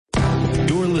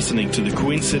You're listening to the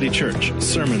Queen City Church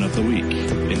Sermon of the Week.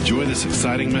 Enjoy this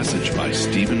exciting message by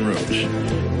Stephen Roach.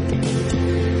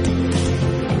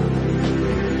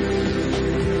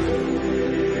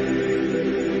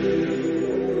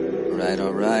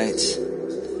 All right.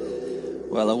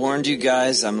 Well, I warned you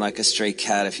guys, I'm like a stray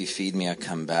cat. If you feed me, I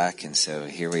come back. And so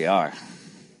here we are.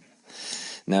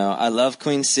 Now, I love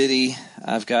Queen City.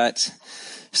 I've got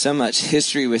so much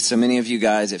history with so many of you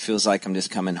guys. It feels like I'm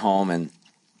just coming home. And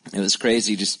it was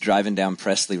crazy just driving down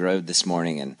Presley Road this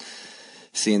morning and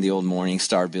seeing the old Morning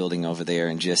Star building over there,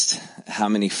 and just how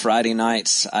many Friday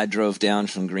nights I drove down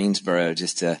from Greensboro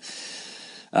just to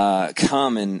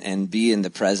come and be in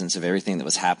the presence of everything that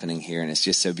was happening here. And it's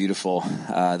just so beautiful.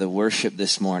 The worship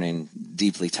this morning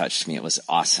deeply touched me. It was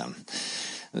awesome.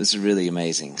 It was really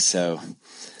amazing. So,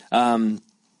 but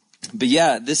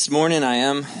yeah, this morning I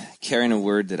am carrying a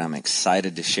word that I'm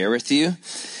excited to share with you.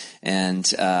 And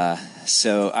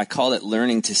so I call it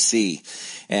Learning to See.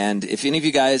 And if any of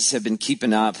you guys have been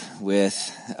keeping up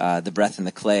with the Breath in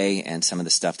the Clay and some of the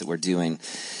stuff that we're doing,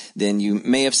 then you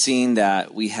may have seen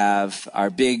that we have our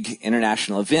big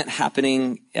international event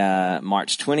happening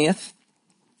March 20th.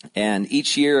 And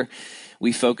each year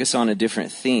we focus on a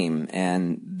different theme.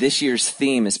 And this year's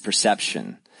theme is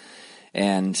perception.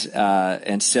 And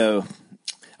so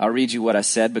I'll read you what I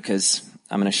said, because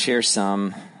I'm going to share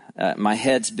some. My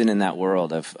head's been in that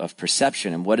world of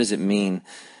perception, and what does it mean,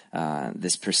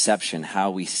 this perception,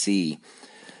 how we see.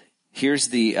 Here's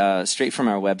the straight from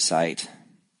our website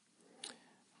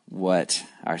what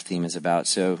our theme is about.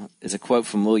 So, as a quote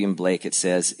from William Blake, it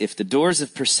says, "If the doors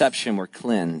of perception were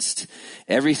cleansed,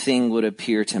 everything would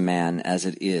appear to man as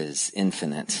it is,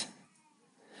 infinite.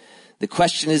 The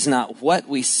question is not what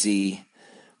we see,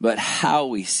 but how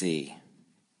we see."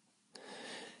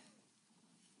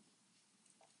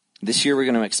 This year we're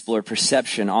going to explore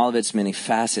perception, all of its many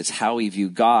facets, how we view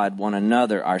God, one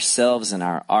another, ourselves, and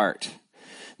our art.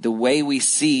 The way we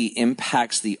see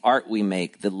impacts the art we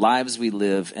make, the lives we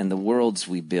live, and the worlds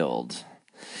we build.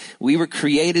 We were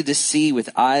created to see with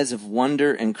eyes of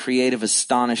wonder and creative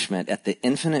astonishment at the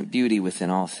infinite beauty within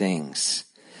all things.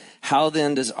 How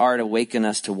then does art awaken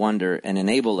us to wonder and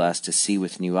enable us to see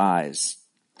with new eyes?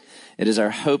 It is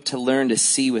our hope to learn to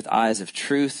see with eyes of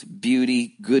truth,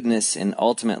 beauty, goodness, and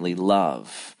ultimately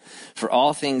love. For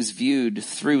all things viewed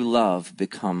through love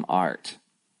become art.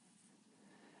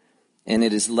 And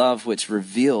it is love which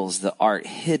reveals the art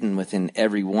hidden within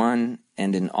everyone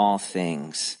and in all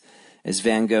things. As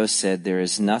Van Gogh said, there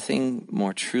is nothing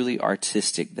more truly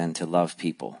artistic than to love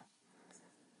people.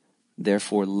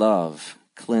 Therefore, love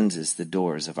cleanses the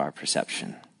doors of our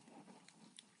perception.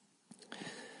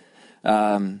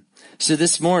 So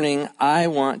this morning, I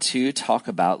want to talk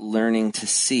about learning to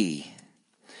see.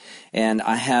 And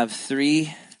I have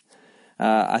three,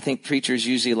 I think preachers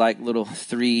usually like little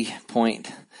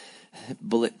 3-point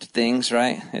bullet things,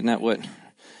 right? Isn't that what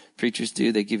preachers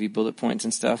do? They give you bullet points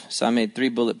and stuff. So I made 3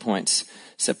 bullet points,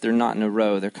 except they're not in a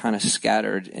row. They're kind of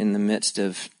scattered in the midst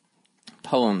of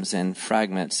poems and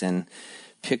fragments and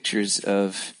pictures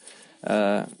of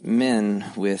men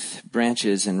with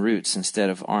branches and roots instead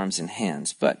of arms and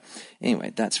hands. But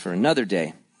anyway, that's for another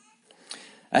day.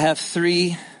 I have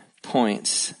 3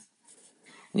 points,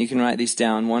 and you can write these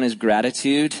down. One is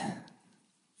gratitude.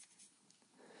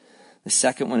 The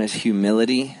second one is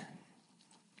humility.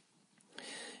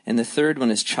 And the third one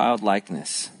is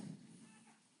childlikeness.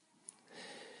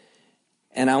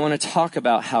 And I want to talk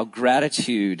about how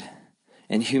gratitude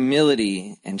and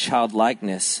humility and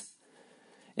childlikeness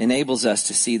enables us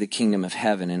to see the kingdom of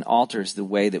heaven and alters the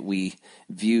way that we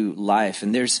view life.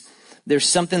 And there's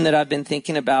something that I've been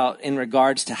thinking about in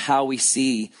regards to how we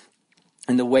see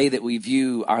and the way that we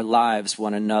view our lives,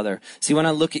 one another. See, when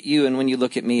I look at you and when you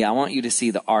look at me, I want you to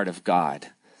see the art of God.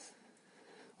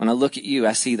 When I look at you,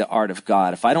 I see the art of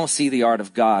God. If I don't see the art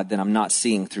of God, then I'm not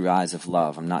seeing through eyes of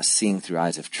love. I'm not seeing through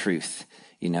eyes of truth,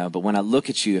 But when I look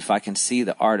at you, if I can see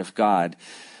the art of God,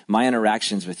 my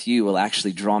interactions with you will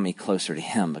actually draw me closer to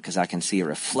him, because I can see a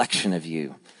reflection of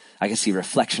you. I can see a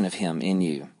reflection of him in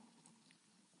you.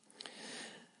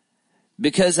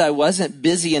 Because I wasn't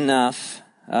busy enough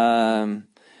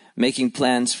making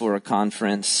plans for a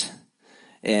conference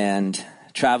and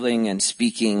traveling and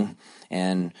speaking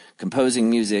and composing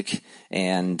music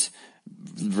and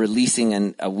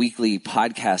releasing a weekly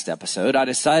podcast episode, I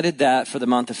decided that for the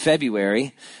month of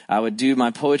February, I would do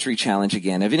my poetry challenge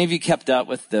again. Have any of you kept up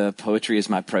with the Poetry is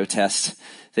My Protest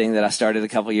thing that I started a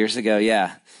couple years ago?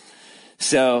 Yeah.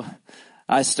 So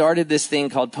I started this thing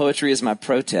called Poetry is My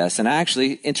Protest. And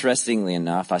actually, interestingly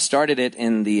enough, I started it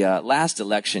in the last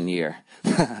election year.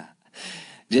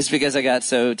 Just because I got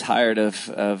so tired of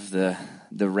the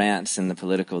the rants and the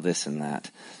political this and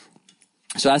that.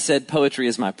 So I said poetry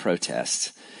is my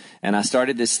protest. And I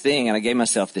started this thing, and I gave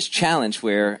myself this challenge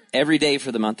where every day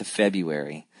for the month of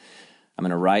February, I'm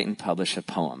going to write and publish a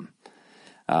poem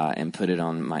and put it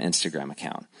on my Instagram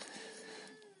account.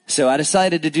 So I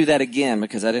decided to do that again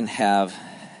because I didn't have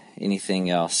anything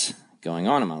else going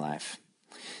on in my life.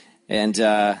 And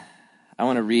I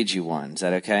want to read you one. Is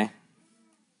that okay?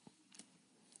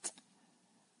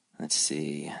 Let's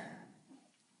see.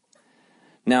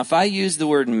 Now, if I use the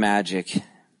word magic,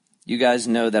 you guys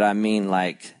know that I mean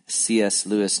like C.S.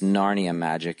 Lewis Narnia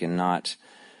magic and not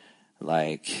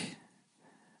like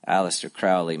Aleister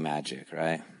Crowley magic,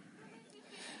 right?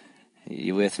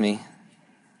 You with me?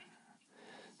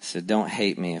 So don't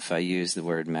hate me if I use the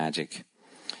word magic.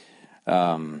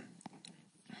 Let's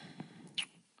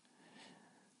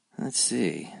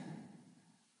see.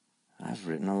 I've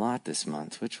written a lot this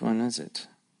month. Which one is it?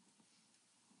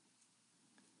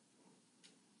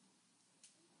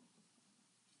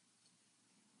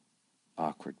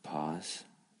 Awkward pause.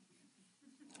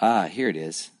 Here it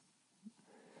is.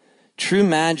 True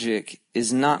magic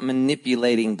is not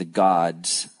manipulating the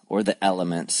gods or the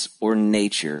elements or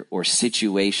nature or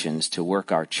situations to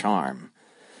work our charm.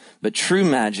 But true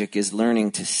magic is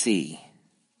learning to see.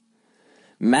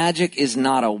 Magic is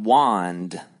not a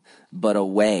wand, but a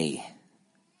way.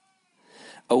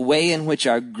 A way in which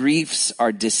our griefs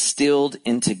are distilled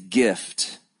into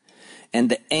gift, and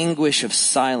the anguish of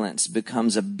silence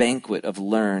becomes a banquet of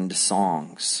learned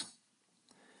songs.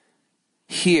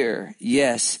 Here,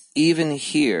 yes, even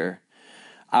here,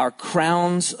 our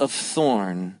crowns of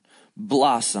thorn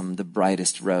blossom the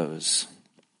brightest rose.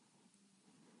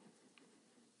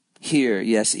 Here,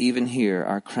 yes, even here,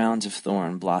 our crowns of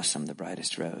thorn blossom the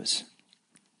brightest rose.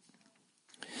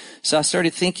 So I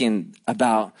started thinking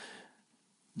about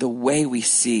the way we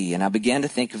see, and I began to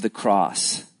think of the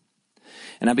cross.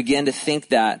 And I began to think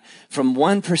that from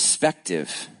one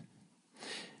perspective,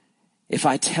 if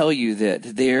I tell you that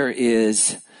there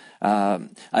is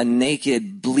a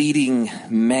naked, bleeding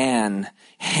man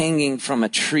hanging from a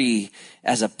tree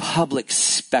as a public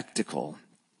spectacle,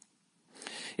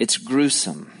 it's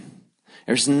gruesome.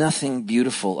 There's nothing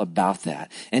beautiful about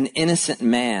that. An innocent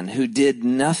man who did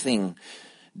nothing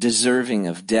deserving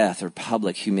of death or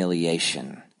public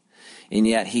humiliation, and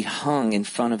yet he hung in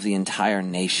front of the entire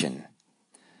nation.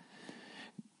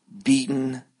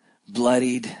 Beaten,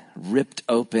 bloodied, ripped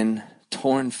open,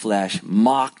 torn flesh,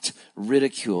 mocked,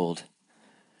 ridiculed.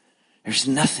 There's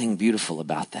nothing beautiful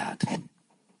about that.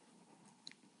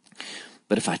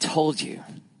 But if I told you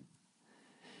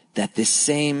that this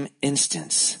same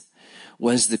instance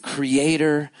was the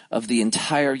creator of the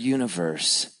entire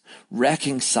universe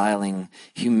reconciling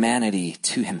humanity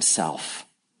to himself,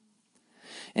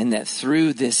 and that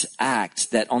through this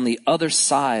act, that on the other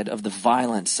side of the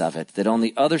violence of it, that on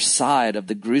the other side of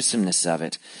the gruesomeness of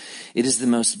it, it is the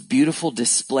most beautiful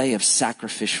display of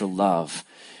sacrificial love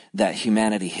that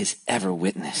humanity has ever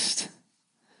witnessed.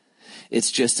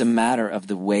 It's just a matter of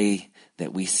the way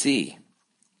that we see.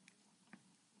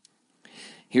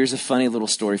 Here's a funny little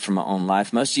story from my own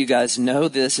life. Most of you guys know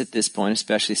this at this point,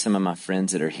 especially some of my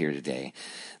friends that are here today,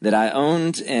 that I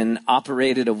owned and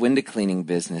operated a window cleaning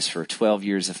business for 12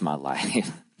 years of my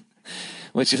life,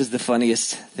 which is the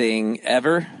funniest thing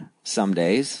ever, some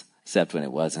days, except when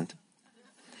it wasn't.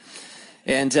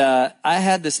 And I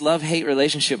had this love-hate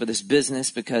relationship with this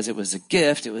business because it was a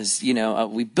gift. It was,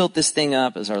 we built this thing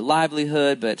up. It was our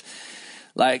livelihood. But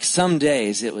like some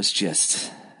days, it was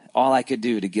just all I could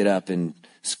do to get up and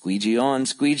squeegee on,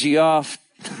 squeegee off.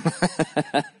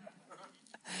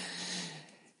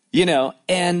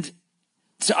 And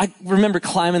so I remember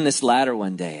climbing this ladder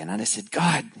one day, and I just said,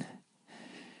 God,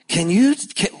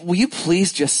 will you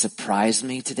please just surprise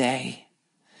me today?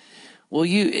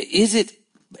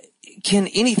 Can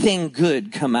anything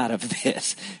good come out of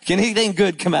this? Can anything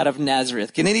good come out of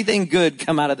Nazareth? Can anything good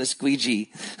come out of the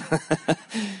squeegee?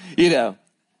 And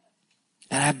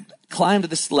I climbed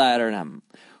this ladder, and I'm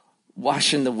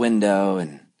washing the window,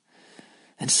 and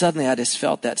suddenly I just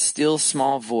felt that still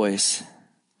small voice.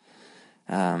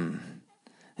 And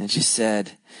it just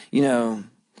said,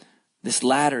 this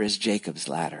ladder is Jacob's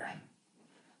ladder,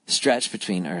 stretched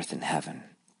between earth and heaven.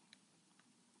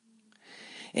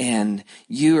 And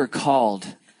you are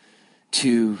called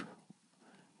to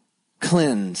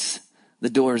cleanse the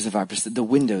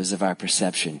windows of our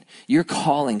perception. Your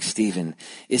calling, Stephen,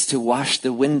 is to wash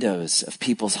the windows of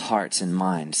people's hearts and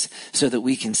minds so that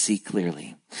we can see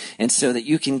clearly. And so that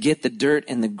you can get the dirt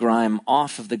and the grime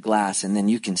off of the glass, and then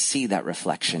you can see that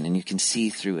reflection and you can see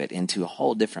through it into a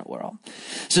whole different world.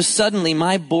 So suddenly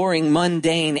my boring,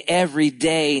 mundane,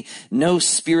 everyday, no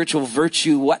spiritual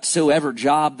virtue whatsoever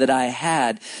job that I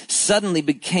had suddenly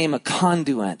became a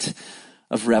conduit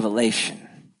of revelation.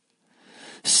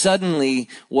 Suddenly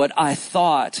what I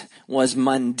thought was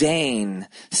mundane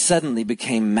suddenly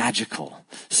became magical,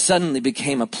 suddenly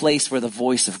became a place where the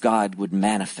voice of God would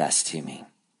manifest to me.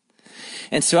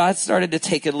 And so I started to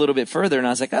take it a little bit further, and I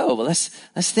was like, oh, well, let's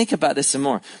think about this some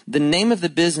more. The name of the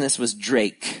business was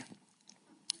Drake.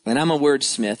 And I'm a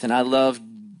wordsmith, and I love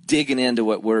digging into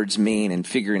what words mean and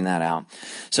figuring that out.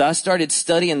 So I started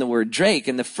studying the word Drake,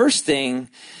 and the first thing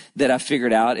that I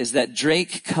figured out is that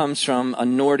Drake comes from a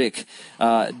Nordic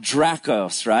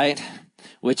Drakos, right?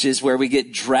 Which is where we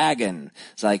get dragon.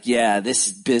 It's like, yeah,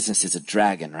 this business is a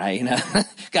dragon, right? You know,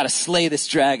 got to slay this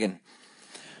dragon.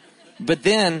 But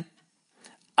then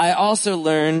I also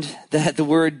learned that the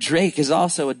word Drake is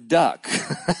also a duck.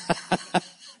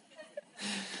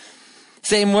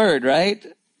 Same word, right?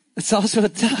 It's also a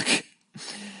duck.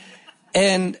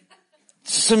 And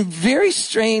some very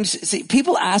strange, see,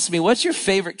 people ask me, what's your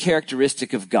favorite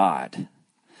characteristic of God?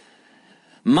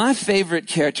 My favorite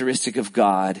characteristic of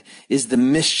God is the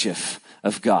mischief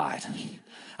of God.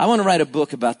 I want to write a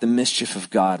book about the mischief of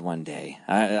God one day.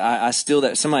 I still,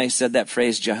 that somebody said that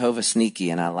phrase, Jehovah Sneaky,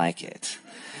 and I like it.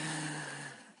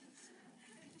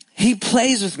 He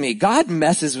plays with me. God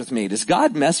messes with me. Does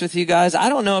God mess with you guys? I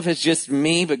don't know if it's just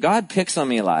me, but God picks on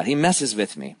me a lot. He messes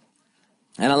with me.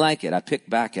 And I like it. I pick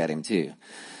back at him too.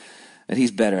 But he's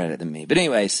better at it than me. But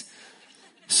anyways,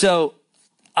 so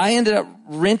I ended up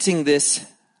renting this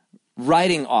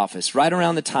writing office right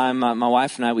around the time my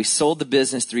wife and I, we sold the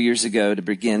business 3 years ago to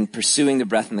begin pursuing the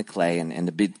breath and the clay and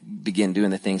to begin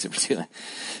doing the things that we're doing.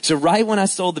 So right when I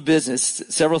sold the business,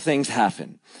 several things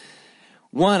happened.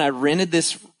 One, I rented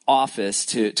this office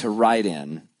to write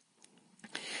in,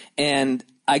 and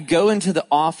I go into the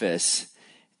office,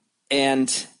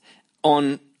 and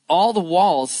on all the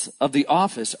walls of the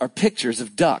office are pictures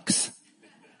of ducks.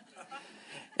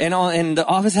 And the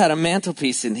office had a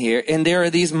mantelpiece in here, and there are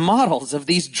these models of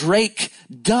these Drake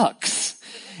ducks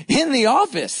in the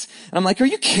office. And I'm like, are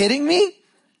you kidding me?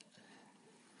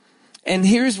 And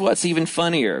here's what's even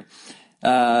funnier.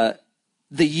 The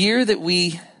year that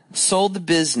we sold the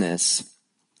business,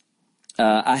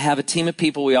 I have a team of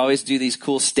people. We always do these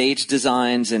cool stage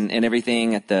designs and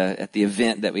everything at the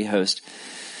event that we host.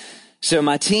 So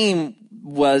my team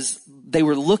they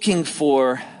were looking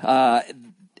for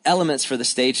elements for the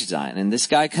stage design. And this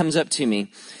guy comes up to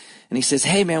me and he says,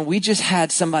 hey man, we just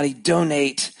had somebody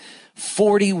donate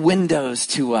 40 windows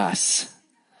to us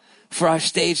for our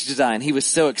stage design. He was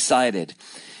so excited.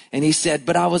 And he said,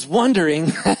 but I was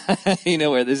wondering, you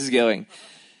know where this is going.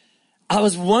 I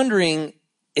was wondering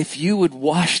if you would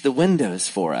wash the windows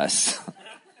for us.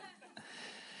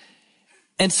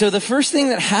 And so the first thing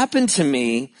that happened to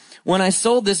me when I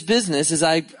sold this business is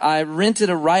I rented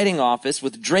a writing office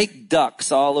with Drake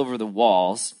ducks all over the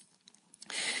walls.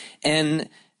 And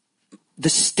the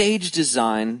stage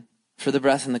design for the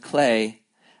breath and the clay,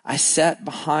 I sat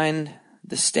behind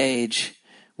the stage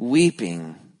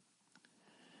weeping,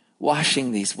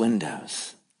 washing these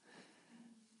windows.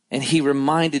 And he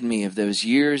reminded me of those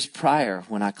years prior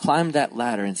when I climbed that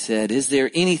ladder and said, is there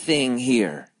anything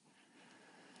here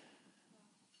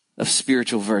of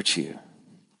spiritual virtue?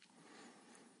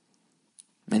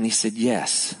 And he said,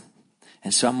 yes.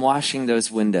 And so I'm washing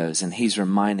those windows, and he's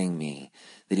reminding me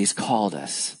that he's called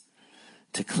us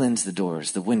to cleanse the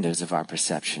doors, the windows of our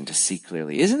perception, to see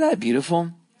clearly. Isn't that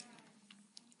beautiful?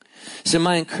 So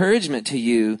my encouragement to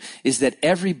you is that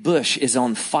every bush is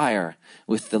on fire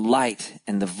with the light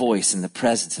and the voice and the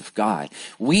presence of God.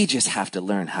 We just have to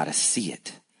learn how to see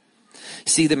it.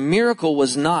 See, the miracle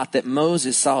was not that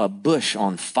Moses saw a bush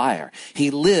on fire.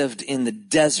 He lived in the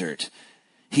desert.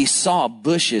 He saw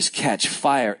bushes catch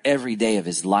fire every day of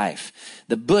his life.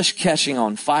 The bush catching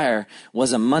on fire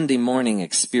was a Monday morning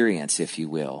experience, if you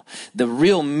will. The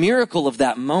real miracle of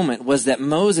that moment was that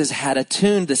Moses had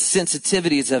attuned the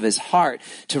sensitivities of his heart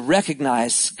to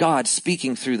recognize God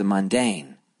speaking through the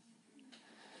mundane.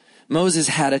 Moses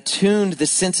had attuned the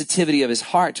sensitivity of his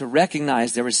heart to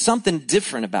recognize there was something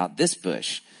different about this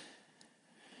bush.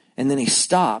 And then he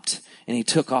stopped and he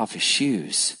took off his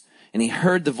shoes. And he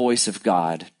heard the voice of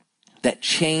God that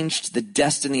changed the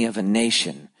destiny of a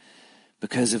nation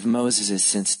because of Moses'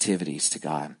 sensitivities to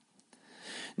God.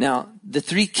 Now, the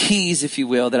three keys, if you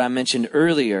will, that I mentioned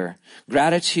earlier,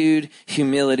 gratitude,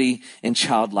 humility, and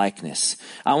childlikeness.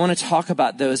 I want to talk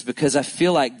about those because I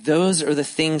feel like those are the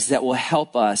things that will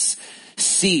help us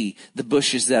see the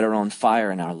bushes that are on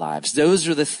fire in our lives. Those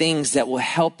are the things that will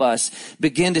help us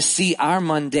begin to see our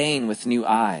mundane with new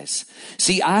eyes.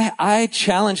 See, I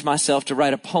challenge myself to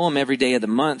write a poem every day of the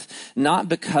month, not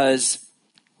because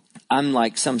I'm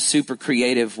like some super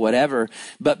creative whatever,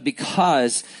 but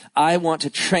because I want to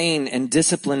train and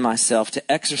discipline myself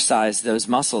to exercise those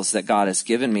muscles that God has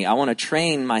given me. I want to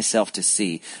train myself to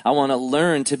see. I want to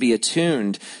learn to be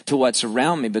attuned to what's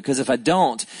around me, because if I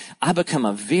don't, I become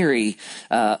a very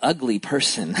ugly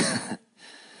person.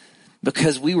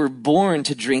 Because we were born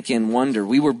to drink in wonder.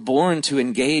 We were born to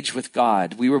engage with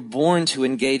God. We were born to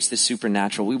engage the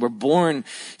supernatural. We were born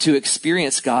to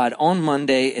experience God on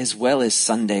Monday as well as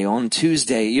Sunday, on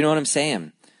Tuesday. You know what I'm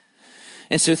saying?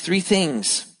 And so 3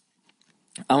 things.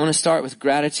 I want to start with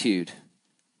gratitude.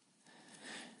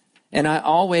 And I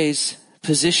always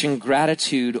position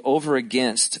gratitude over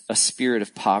against a spirit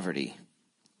of poverty.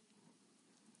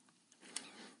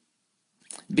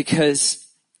 Because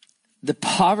the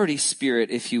poverty spirit,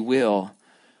 if you will,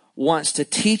 wants to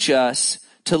teach us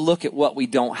to look at what we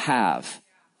don't have.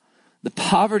 The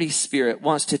poverty spirit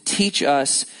wants to teach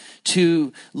us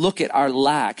to look at our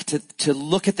lack, to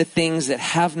look at the things that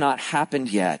have not happened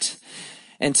yet.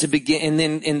 And to begin,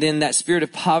 and then that spirit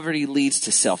of poverty leads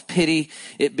to self-pity.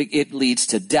 It leads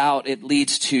to doubt. It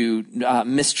leads to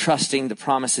mistrusting the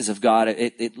promises of God.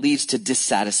 It leads to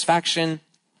dissatisfaction.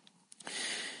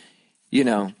 You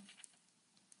know.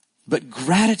 But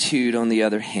gratitude, on the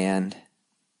other hand,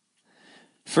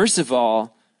 first of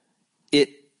all,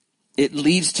 it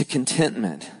leads to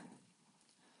contentment.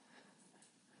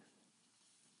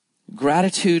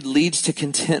 Gratitude leads to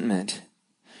contentment.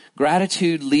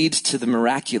 Gratitude leads to the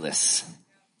miraculous.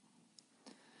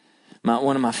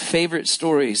 One of my favorite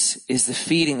stories is the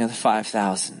feeding of the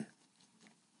 5,000.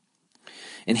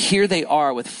 And here they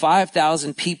are with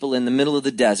 5,000 people in the middle of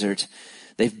the desert.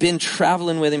 They've been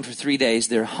traveling with him for 3 days.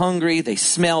 They're hungry. They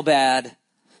smell bad.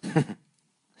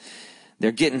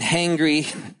 They're getting hangry.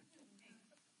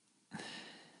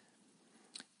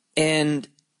 And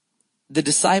the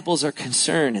disciples are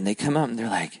concerned, and they come up and they're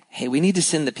like, hey, we need to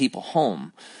send the people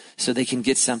home so they can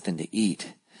get something to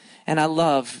eat. And I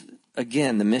love,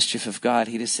 again, the mischief of God.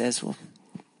 He just says, well,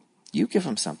 you give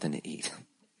them something to eat.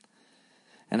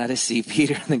 And I just see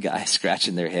Peter and the guy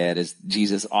scratching their head, as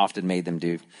Jesus often made them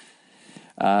do.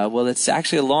 Well, it's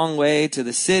actually a long way to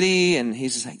the city. And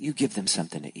he's just like, you give them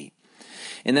something to eat.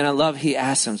 And then I love, he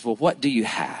asks them, well, what do you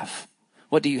have?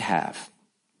 What do you have?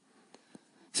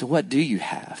 So what do you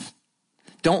have?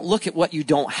 Don't look at what you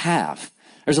don't have.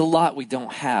 There's a lot we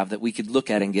don't have that we could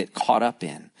look at and get caught up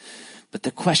in. But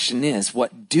the question is,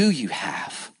 what do you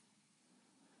have?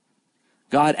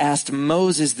 God asked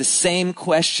Moses the same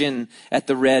question at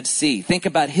the Red Sea. Think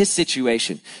about his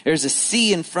situation. There's a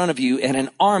sea in front of you and an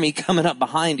army coming up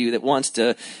behind you that wants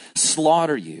to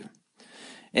slaughter you.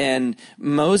 And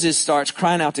Moses starts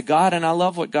crying out to God, and I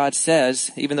love what God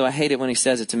says, even though I hate it when he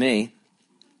says it to me.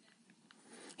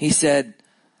 He said,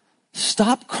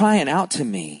 stop crying out to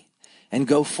me and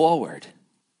go forward.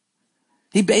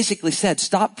 He basically said,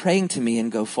 stop praying to me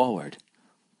and go forward.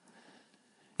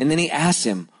 And then he asked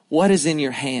him, what is in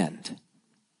your hand?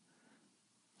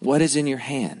 What is in your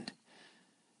hand?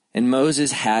 And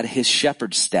Moses had his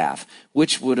shepherd's staff,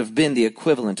 which would have been the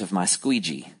equivalent of my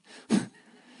squeegee.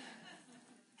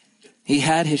 He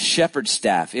had his shepherd's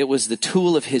staff. It was the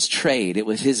tool of his trade. It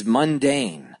was his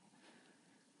mundane.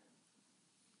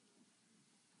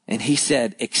 And he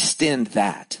said, extend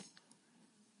that.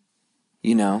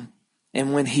 You know?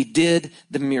 And when he did,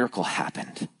 the miracle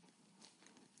happened.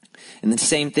 And the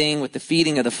same thing with the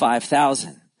feeding of the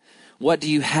 5,000. What do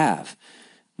you have?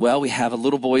 Well, we have a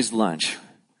little boy's lunch.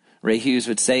 Ray Hughes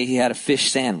would say he had a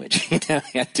fish sandwich. He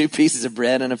had 2 pieces of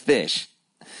bread and a fish.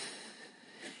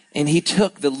 And he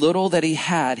took the little that he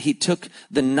had. He took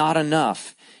the not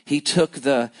enough. He took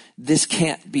the this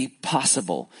can't be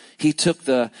possible. He took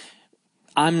the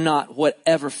I'm not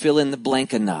whatever fill in the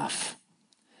blank enough.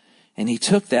 And he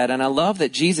took that. And I love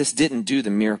that Jesus didn't do the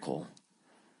miracle,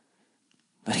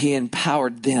 but he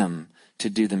empowered them to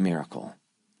do the miracle.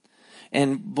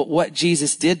 But what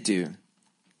Jesus did do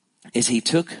is he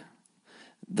took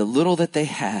the little that they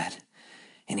had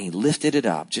and he lifted it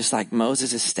up, just like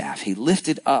Moses' staff. He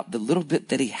lifted up the little bit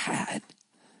that he had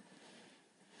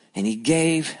and he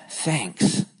gave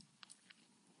thanks.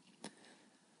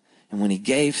 And when he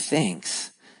gave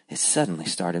thanks, it suddenly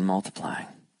started multiplying.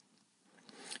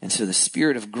 And so the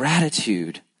spirit of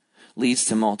gratitude leads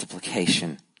to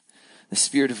multiplication. The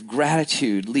spirit of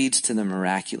gratitude leads to the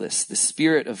miraculous. The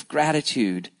spirit of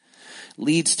gratitude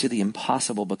leads to the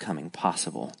impossible becoming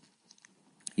possible.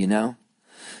 You know?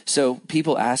 So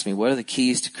people ask me, what are the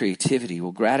keys to creativity?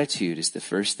 Well, gratitude is the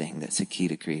first thing that's a key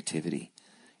to creativity,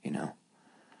 you know.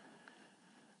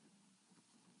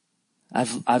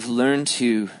 I've learned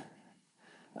to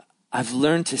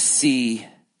see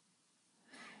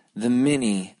the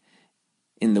many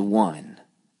in the one,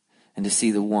 and to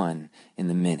see the one in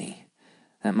the many.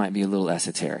 That might be a little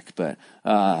esoteric, but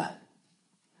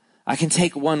I can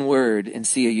take one word and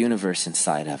see a universe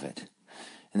inside of it.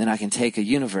 And then I can take a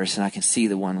universe and I can see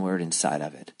the one word inside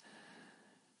of it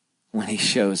when he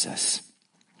shows us.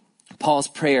 Paul's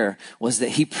prayer was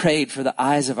that he prayed for the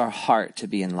eyes of our heart to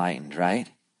be enlightened, right?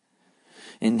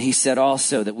 And he said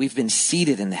also that we've been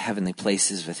seated in the heavenly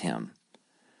places with him.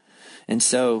 And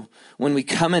so when we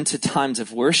come into times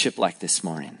of worship like this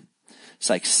morning, it's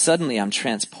like suddenly I'm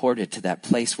transported to that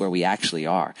place where we actually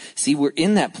are. See, we're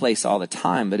in that place all the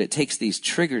time, but it takes these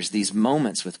triggers, these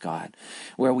moments with God,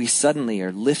 where we suddenly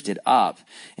are lifted up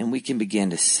and we can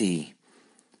begin to see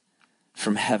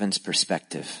from heaven's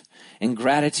perspective. And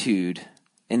gratitude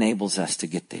enables us to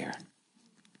get there.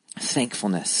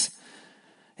 Thankfulness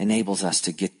enables us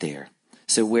to get there.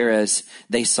 So whereas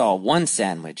they saw one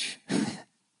sandwich,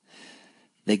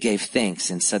 they gave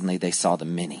thanks and suddenly they saw the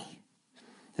many.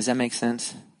 Does that make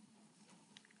sense?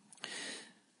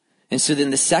 And so then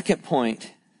the second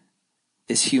point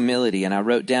is humility. And I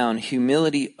wrote down,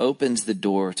 humility opens the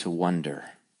door to wonder.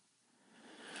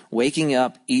 Waking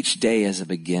up each day as a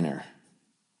beginner.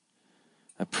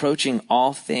 Approaching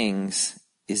all things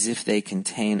as if they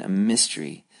contain a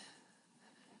mystery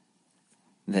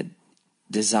that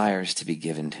desires to be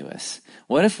given to us.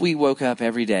 What if we woke up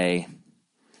every day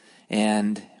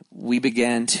and we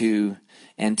began to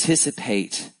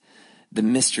anticipate the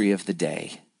mystery of the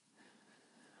day?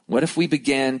 What if we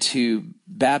began to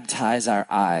baptize our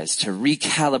eyes, to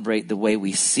recalibrate the way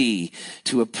we see,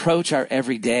 to approach our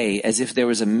everyday as if there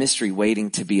was a mystery waiting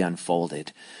to be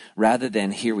unfolded, rather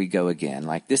than here we go again?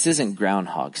 Like, this isn't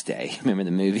Groundhog's Day. Remember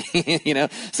the movie? You know,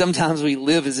 sometimes we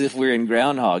live as if we're in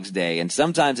Groundhog's Day, and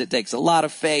sometimes it takes a lot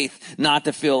of faith not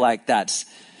to feel like that's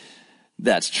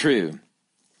true.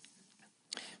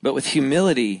 But with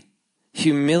humility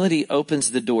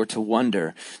opens the door to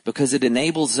wonder because it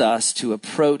enables us to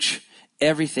approach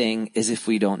everything as if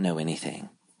we don't know anything.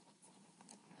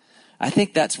 I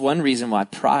think that's one reason why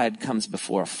pride comes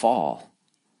before a fall.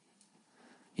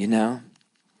 You know,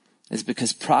 is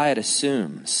because pride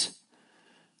assumes,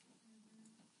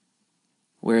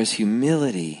 whereas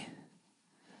humility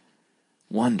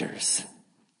wonders,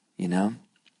 you know.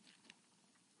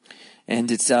 And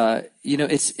it's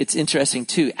interesting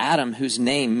too. Adam, whose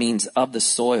name means of the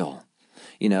soil,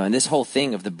 you know, and this whole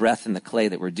thing of the breath and the clay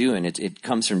that we're doing, it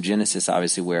comes from Genesis,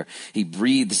 obviously, where he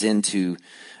breathes into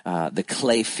the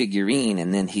clay figurine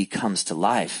and then he comes to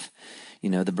life. You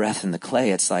know, the breath and the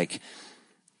clay. It's like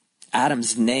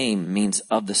Adam's name means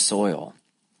of the soil.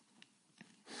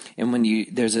 And when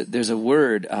there's a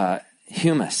word,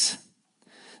 humus,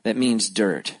 that means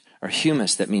dirt. Or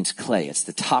humus, that means clay. It's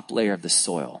the top layer of the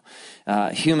soil.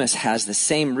 Humus has the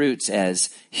same roots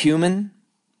as human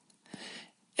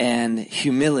and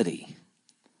humility.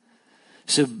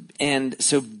 So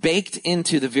baked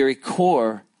into the very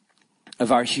core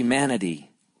of our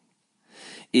humanity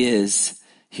is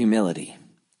humility.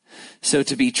 So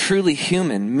to be truly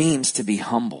human means to be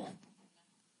humble,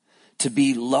 to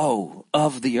be low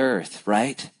of the earth,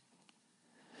 right?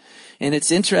 And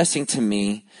it's interesting to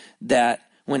me that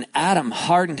when Adam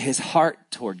hardened his heart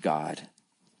toward God,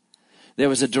 there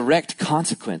was a direct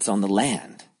consequence on the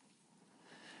land.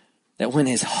 That when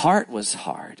his heart was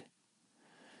hard,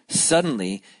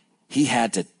 suddenly he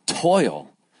had to toil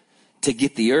to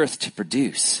get the earth to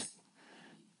produce.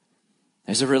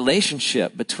 There's a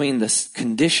relationship between the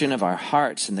condition of our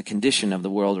hearts and the condition of the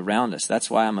world around us.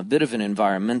 That's why I'm a bit of an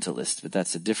environmentalist, but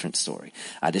that's a different story.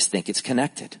 I just think it's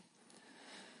connected.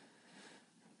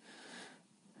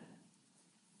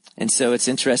 And so it's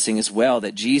interesting as well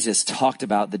that Jesus talked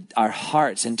about our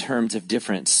hearts in terms of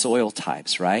different soil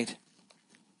types, right?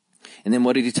 And then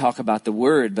what did he talk about? The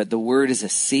word, but the word is a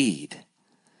seed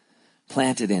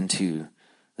planted into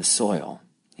the soil,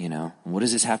 you know. And what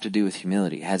does this have to do with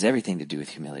humility? It has everything to do with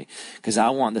humility, because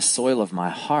I want the soil of my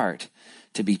heart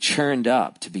to be churned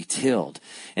up, to be tilled.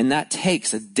 And that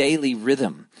takes a daily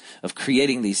rhythm of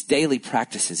creating these daily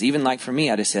practices. Even like for me,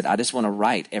 I just said, I just want to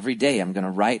write every day. I'm going to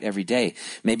write every day.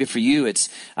 Maybe for you, it's,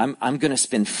 I'm going to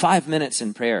spend 5 minutes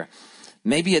in prayer.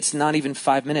 Maybe it's not even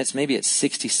 5 minutes. Maybe it's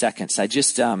 60 seconds. I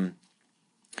just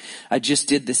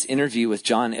did this interview with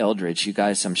John Eldredge. You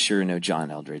guys, I'm sure, know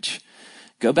John Eldredge.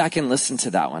 Go back and listen to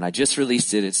that one. I just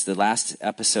released it. It's the last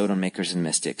episode on Makers and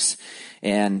Mystics.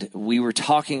 And we were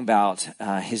talking about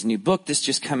his new book that's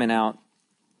just coming out.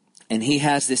 And he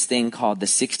has this thing called the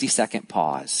 60-second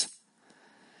pause.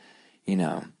 You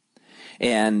know.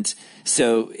 And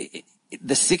so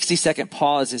the 60-second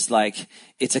pause is like,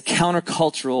 it's a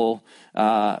countercultural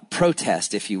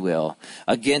protest, if you will,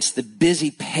 against the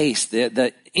busy pace,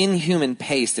 the inhuman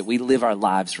pace that we live our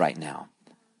lives right now.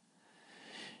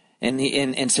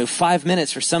 And so 5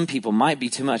 minutes for some people might be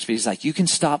too much, but he's like, you can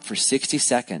stop for 60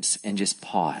 seconds and just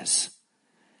pause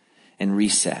and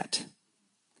reset,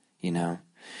 you know?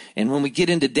 And when we get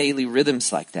into daily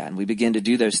rhythms like that and we begin to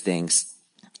do those things,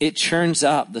 it churns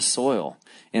up the soil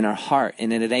in our heart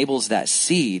and it enables that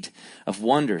seed of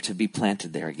wonder to be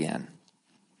planted there again.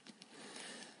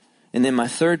 And then my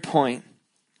third point,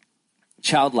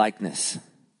 childlikeness.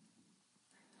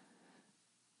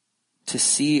 To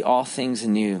see all things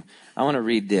anew. I want to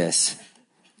read this.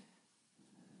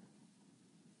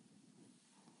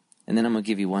 And then I'm going to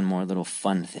give you one more little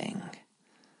fun thing.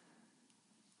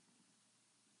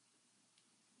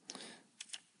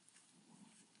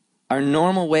 Our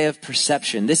normal way of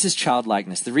perception, this is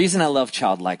childlikeness. The reason I love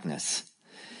childlikeness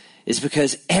is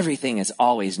because everything is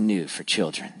always new for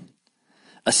children.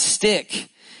 A stick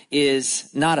is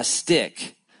not a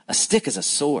stick. A stick is a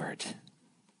sword.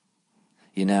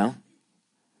 You know?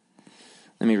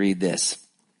 Let me read this.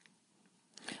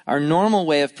 Our normal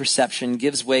way of perception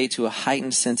gives way to a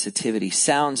heightened sensitivity.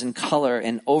 Sounds and color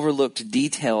and overlooked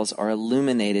details are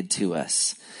illuminated to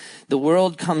us. The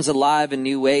world comes alive in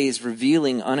new ways,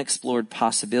 revealing unexplored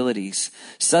possibilities.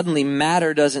 Suddenly,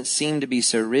 matter doesn't seem to be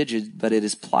so rigid, but it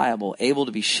is pliable, able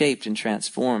to be shaped and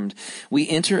transformed. We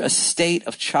enter a state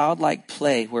of childlike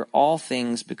play where all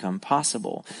things become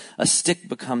possible. A stick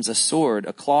becomes a sword.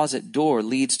 A closet door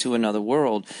leads to another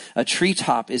world. A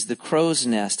treetop is the crow's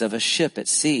nest of a ship at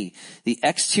sea. The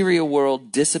exterior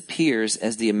world disappears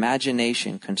as the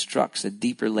imagination constructs a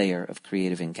deeper layer of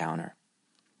creative encounter.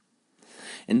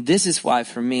 And this is why,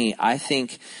 for me, I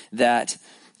think that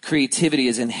creativity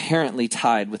is inherently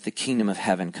tied with the kingdom of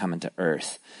heaven coming to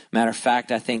earth. Matter of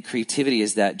fact, I think creativity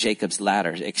is that Jacob's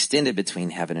ladder extended between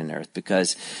heaven and earth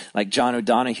because, like John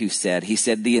O'Donohue said, he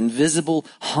said, the invisible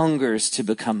hungers to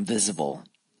become visible.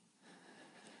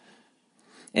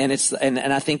 And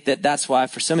I think that's why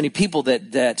for so many people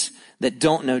that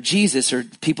don't know Jesus or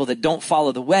people that don't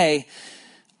follow the way,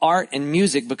 art and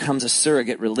music becomes a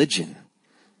surrogate religion.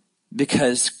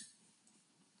 Because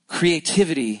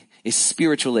creativity is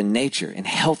spiritual in nature, and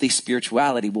healthy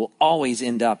spirituality will always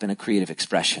end up in a creative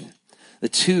expression. The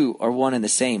two are one and the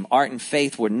same. Art and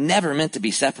faith were never meant to be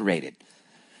separated.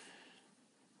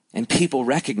 And people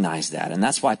recognize that. And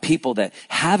that's why people that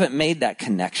haven't made that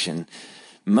connection,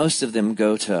 most of them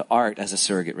go to art as a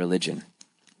surrogate religion.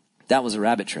 That was a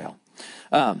rabbit trail.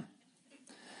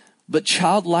 But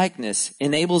childlikeness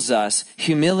enables us,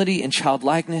 humility and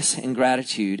childlikeness and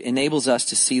gratitude enables us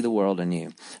to see the world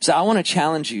anew. So I want to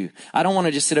challenge you. I don't want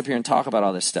to just sit up here and talk about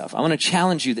all this stuff. I want to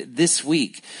challenge you that this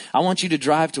week, I want you to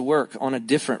drive to work on a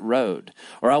different road.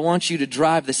 Or I want you to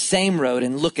drive the same road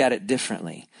and look at it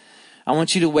differently. I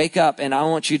want you to wake up and I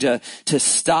want you to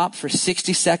stop for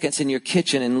 60 seconds in your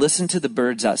kitchen and listen to the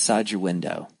birds outside your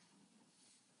window.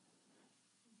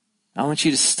 I want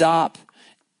you to stop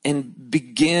and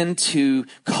begin to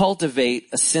cultivate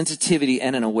a sensitivity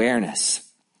and an awareness.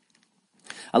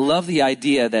 I love the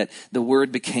idea that the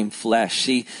Word became flesh.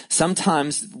 See,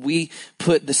 sometimes we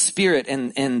put the spirit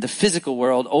and the physical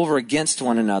world over against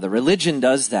one another. Religion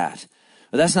does that.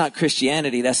 But that's not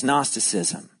Christianity, that's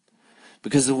Gnosticism.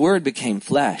 Because the Word became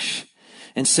flesh.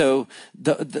 And so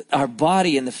our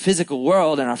body and the physical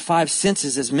world and our five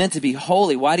senses is meant to be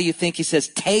holy. Why do you think he says,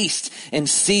 taste and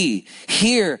see?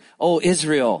 Hear, O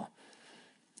Israel.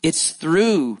 It's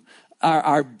through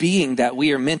our being that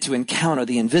we are meant to encounter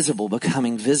the invisible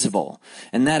becoming visible.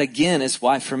 And that again is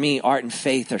why for me, art and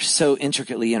faith are so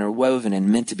intricately interwoven and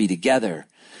meant to be together.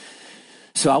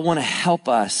 So I want to help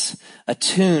us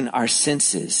attune our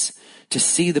senses to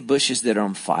see the bushes that are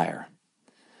on fire.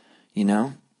 You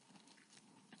know?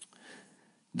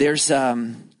 There's,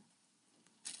 the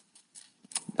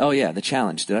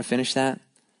challenge. Did I finish that?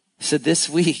 So this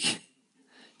week,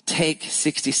 take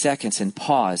 60 seconds and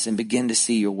pause and begin to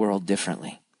see your world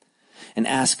differently. And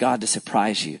ask God to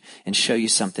surprise you and show you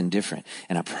something different.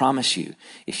 And I promise you,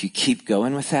 if you keep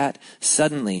going with that,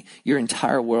 suddenly your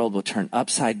entire world will turn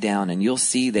upside down and you'll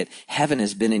see that heaven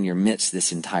has been in your midst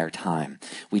this entire time.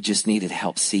 We just needed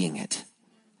help seeing it.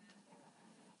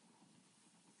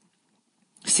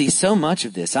 See, so much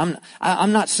of this, I'm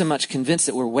not so much convinced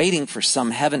that we're waiting for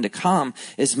some heaven to come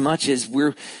as much as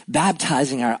we're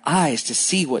baptizing our eyes to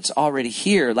see what's already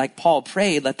here. Like Paul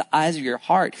prayed, let the eyes of your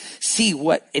heart see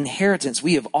what inheritance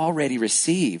we have already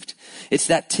received. It's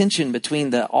that tension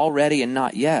between the already and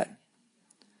not yet.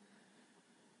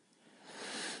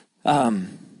 But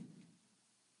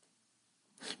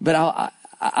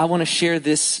I want to share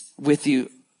this with you.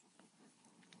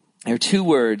 There are two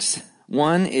words.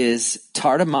 One is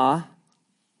tardama,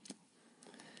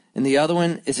 and the other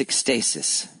one is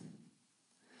ecstasis.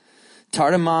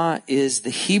 Tardama is the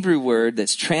Hebrew word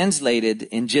that's translated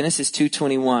in Genesis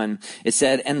 2:21. It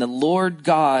said, and the Lord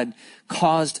God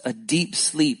caused a deep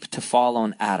sleep to fall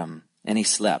on Adam, and he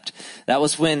slept. That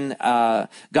was when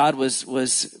God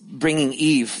was bringing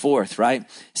Eve forth, right? It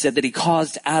said that he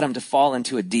caused Adam to fall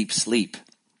into a deep sleep.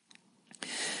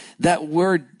 That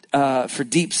word for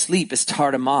deep sleep is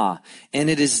tardama, and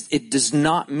it does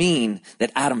not mean that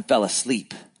Adam fell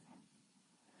asleep.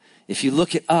 If you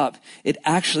look it up, it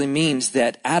actually means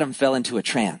that Adam fell into a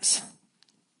trance.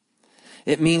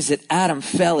 It means that Adam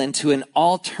fell into an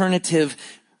alternative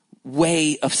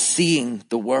way of seeing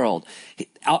the world.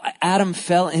 Adam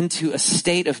fell into a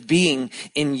state of being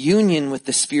in union with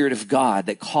the Spirit of God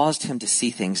that caused him to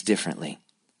see things differently.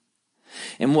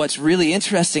 And what's really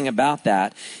interesting about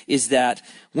that is that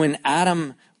when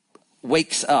Adam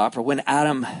wakes up, or when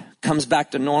Adam comes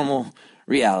back to normal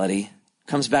reality,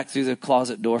 comes back through the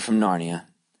closet door from Narnia,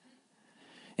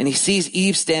 and he sees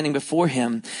Eve standing before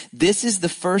him, this is the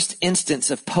first instance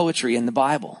of poetry in the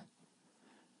Bible.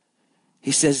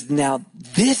 He says, now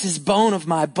this is bone of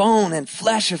my bone and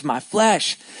flesh of my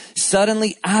flesh.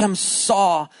 Suddenly Adam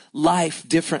saw life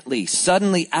differently.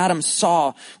 Suddenly Adam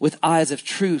saw with eyes of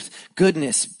truth,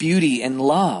 goodness, beauty, and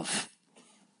love.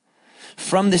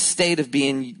 From this state of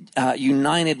being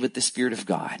united with the Spirit of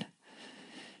God.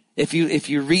 If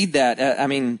you read that,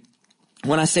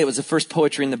 when I say it was the first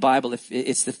poetry in the Bible,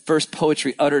 it's the first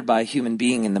poetry uttered by a human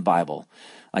being in the Bible.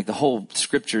 Like the whole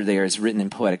scripture there is written in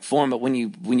poetic form. But when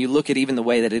you look at even the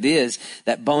way that it is,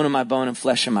 that bone of my bone and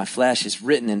flesh of my flesh is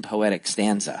written in poetic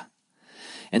stanza.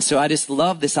 And so I just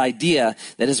love this idea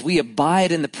that as we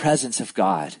abide in the presence of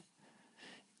God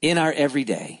in our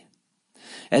everyday,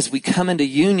 as we come into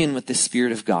union with the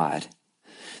Spirit of God,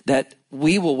 that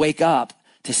we will wake up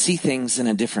to see things in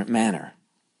a different manner.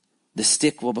 The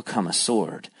stick will become a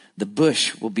sword. The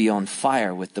bush will be on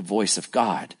fire with the voice of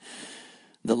God.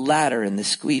 The ladder and the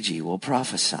squeegee will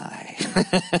prophesy.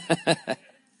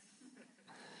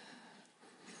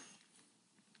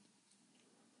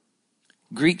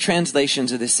 Greek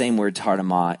translations of the same word,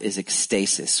 tardama, is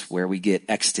ecstasis, where we get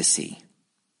ecstasy.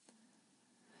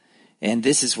 And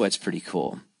this is what's pretty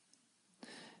cool.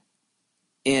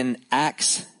 In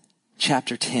Acts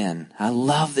chapter 10, I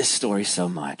love this story so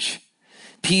much.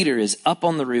 Peter is up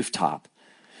on the rooftop,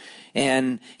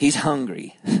 and he's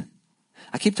hungry.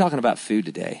 I keep talking about food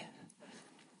today.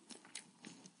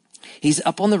 He's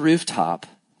up on the rooftop,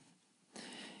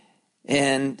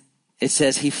 and it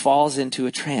says he falls into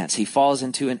a trance. He falls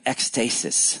into an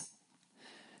ecstasis.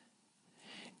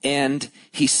 And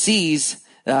he sees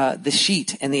the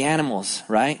sheet and the animals,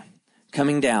 right,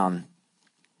 coming down.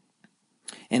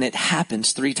 And it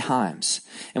happens 3 times.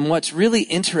 And what's really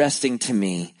interesting to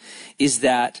me is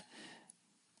that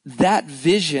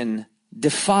vision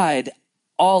defied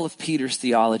all of Peter's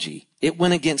theology. It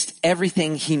went against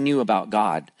everything he knew about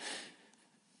God.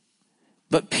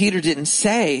 But Peter didn't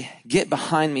say, get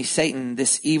behind me, Satan,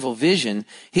 this evil vision.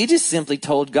 He just simply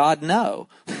told God no.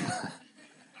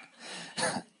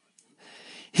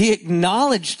 He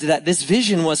acknowledged that this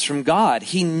vision was from God.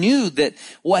 He knew that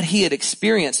what he had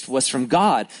experienced was from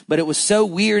God, but it was so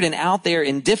weird and out there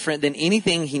and different than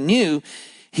anything he knew.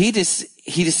 He just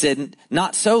said,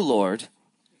 not so, Lord.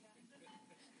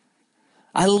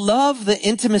 I love the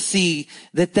intimacy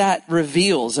that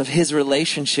reveals of his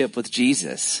relationship with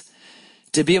Jesus.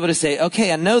 To be able to say,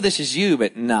 okay, I know this is you,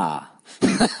 but nah.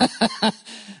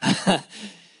 But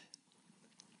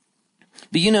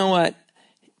you know what?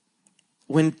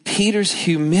 When Peter's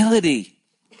humility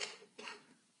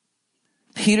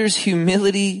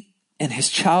and his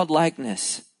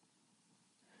childlikeness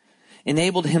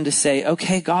enabled him to say,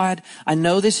 okay, God, I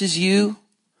know this is you,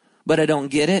 but I don't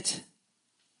get it.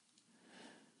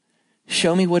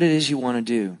 Show me what it is you want to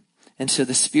do. And so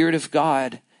the Spirit of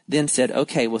God then said,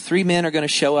 okay, well, 3 men are going to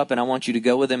show up and I want you to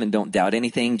go with them and don't doubt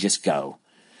anything, just go.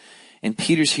 And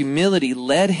Peter's humility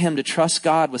led him to trust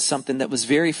God with something that was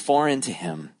very foreign to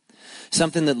him.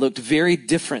 Something that looked very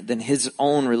different than his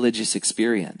own religious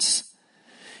experience.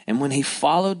 And when he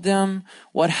followed them,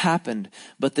 what happened?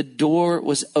 But the door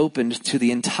was opened to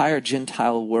the entire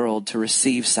Gentile world to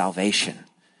receive salvation.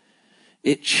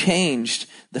 It changed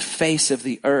the face of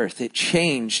the earth. It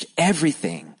changed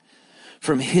everything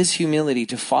from his humility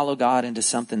to follow God into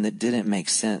something that didn't make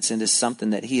sense, into something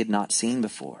that he had not seen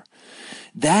before.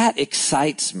 That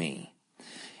excites me.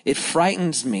 It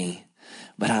frightens me,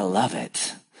 but I love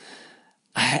it.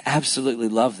 I absolutely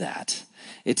love that.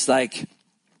 It's like,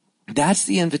 that's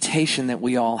the invitation that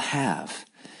we all have.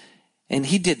 And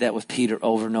he did that with Peter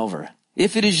over and over.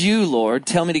 If it is you, Lord,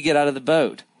 tell me to get out of the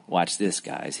boat. Watch this,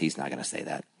 guys. He's not going to say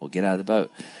that. Well, get out of the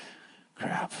boat.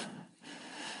 Crap.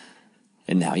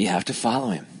 And now you have to follow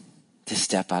him to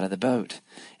step out of the boat.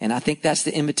 And I think that's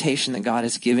the invitation that God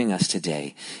is giving us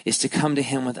today, is to come to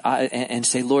him with and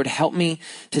say, Lord, help me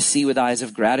to see with eyes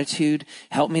of gratitude.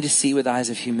 Help me to see with eyes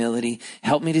of humility.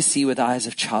 Help me to see with eyes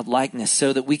of childlikeness,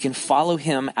 so that we can follow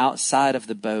him outside of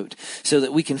the boat, so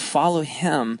that we can follow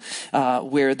him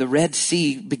where the Red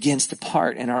Sea begins to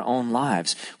part in our own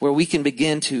lives, where we can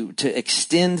begin to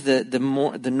extend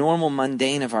the normal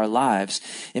mundane of our lives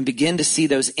and begin to see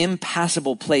those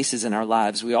impassable places in our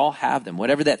lives. We all have them.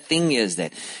 Whatever that thing is,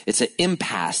 that it's an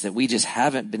impasse that we just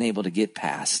haven't been able to get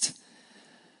past.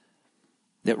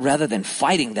 That rather than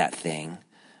fighting that thing,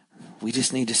 we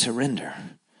just need to surrender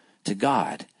to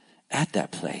God at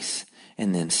that place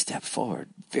and then step forward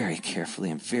very carefully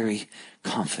and very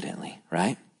confidently,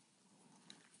 right?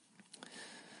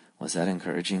 Was that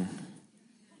encouraging?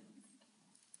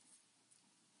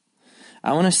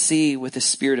 I want to see with a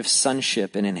spirit of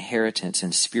sonship and inheritance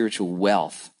and spiritual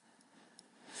wealth.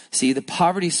 See, the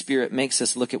poverty spirit makes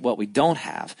us look at what we don't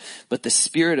have, but the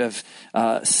spirit of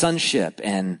sonship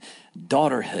and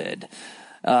daughterhood,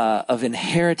 of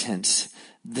inheritance,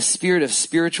 the spirit of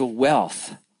spiritual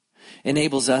wealth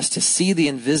enables us to see the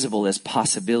invisible as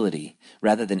possibility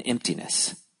rather than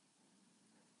emptiness.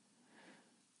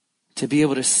 To be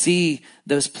able to see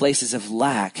those places of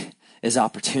lack as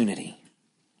opportunity.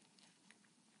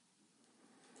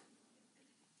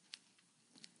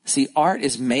 See, art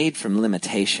is made from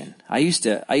limitation. I used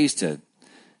to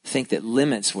think that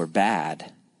limits were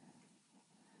bad.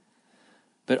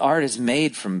 But art is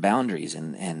made from boundaries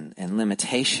and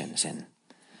limitations. And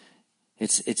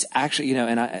it's actually,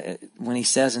 when he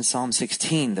says in Psalm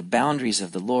 16, the boundaries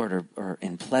of the Lord are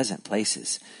in pleasant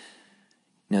places.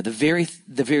 The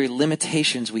very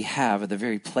limitations we have are the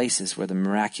very places where the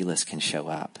miraculous can show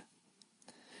up.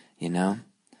 And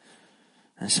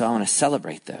so I want to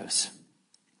celebrate those.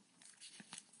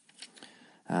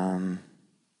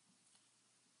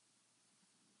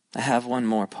 I have one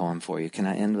more poem for you. Can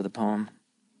I end with a poem?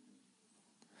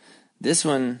 This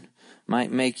one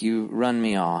might make you run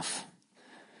me off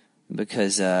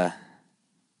because it's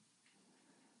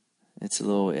a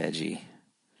little edgy.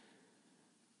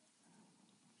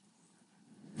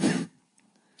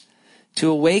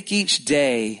 To awake each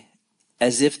day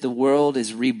as if the world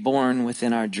is reborn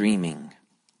within our dreaming.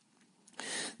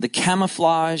 The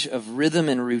camouflage of rhythm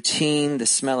and routine, the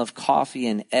smell of coffee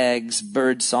and eggs,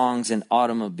 bird songs and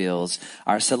automobiles,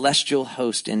 our celestial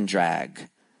host in drag.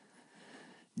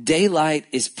 Daylight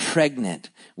is pregnant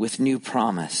with new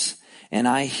promise, and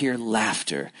I hear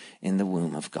laughter in the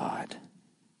womb of God.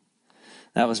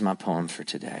 That was my poem for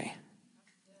today.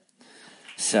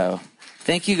 So,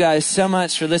 thank you guys so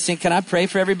much for listening. Can I pray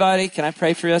for everybody? Can I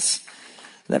pray for us?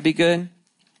 That'd be good.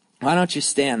 Why don't you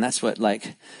stand? That's what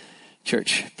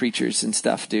church preachers and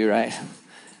stuff do, right?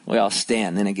 We all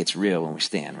stand, then it gets real when we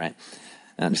stand, right?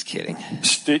 I'm just kidding.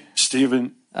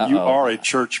 Stephen, you are a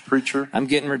church preacher. I'm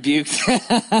getting rebuked.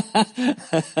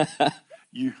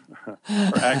 You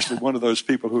are actually one of those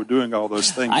people who are doing all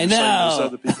those things. I know. Those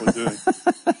other people are doing.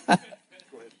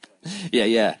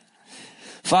 Yeah.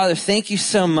 Father, thank you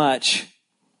so much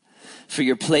for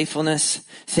your playfulness.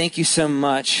 Thank you so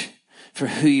much for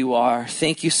who you are.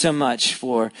 Thank you so much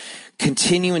for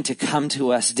continuing to come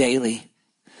to us daily.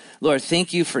 Lord,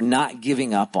 thank you for not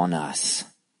giving up on us.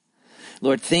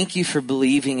 Lord, thank you for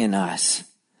believing in us.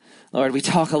 Lord, we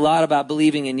talk a lot about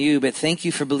believing in you, but thank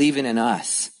you for believing in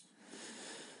us.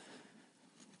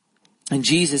 And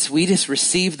Jesus, we just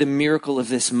receive the miracle of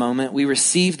this moment. We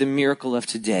receive the miracle of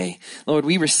today. Lord,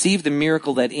 we receive the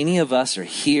miracle that any of us are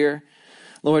here.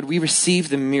 Lord, we receive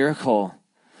the miracle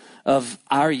of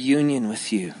our union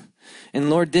with you. And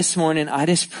Lord, this morning, I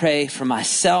just pray for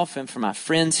myself and for my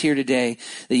friends here today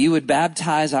that you would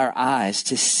baptize our eyes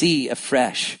to see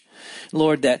afresh.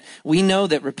 Lord, that we know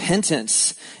that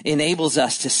repentance enables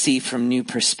us to see from new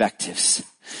perspectives.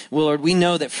 Well, Lord, we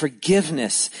know that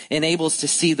forgiveness enables to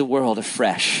see the world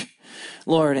afresh.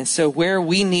 Lord. And so where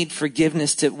we need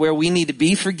forgiveness, where we need to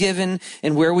be forgiven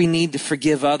and where we need to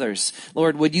forgive others,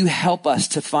 Lord, would you help us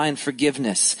to find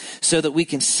forgiveness so that we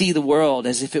can see the world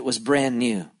as if it was brand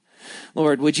new?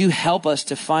 Lord, would you help us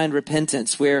to find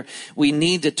repentance where we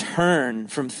need to turn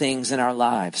from things in our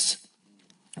lives?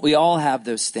 We all have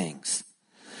those things.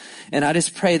 And I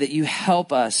just pray that you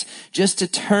help us just to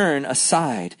turn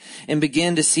aside and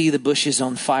begin to see the bushes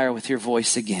on fire with your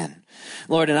voice again.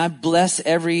 Lord, and I bless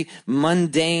every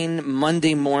mundane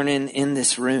Monday morning in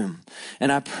this room.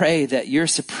 And I pray that your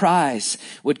surprise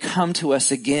would come to us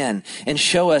again and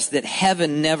show us that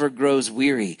heaven never grows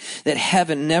weary, that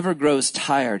heaven never grows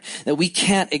tired, that we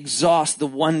can't exhaust the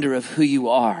wonder of who you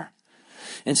are.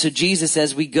 And so, Jesus,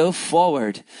 as we go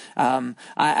forward, I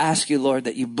ask you, Lord,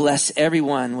 that you bless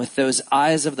everyone with those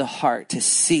eyes of the heart to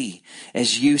see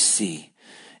as you see,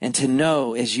 and to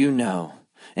know as you know,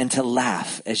 and to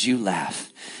laugh as you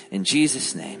laugh. In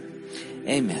Jesus' name,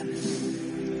 amen.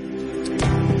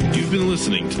 You've been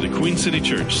listening to the Queen City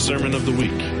Church Sermon of the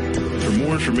Week. For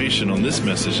more information on this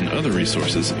message and other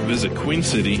resources, visit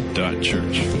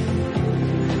queencity.church.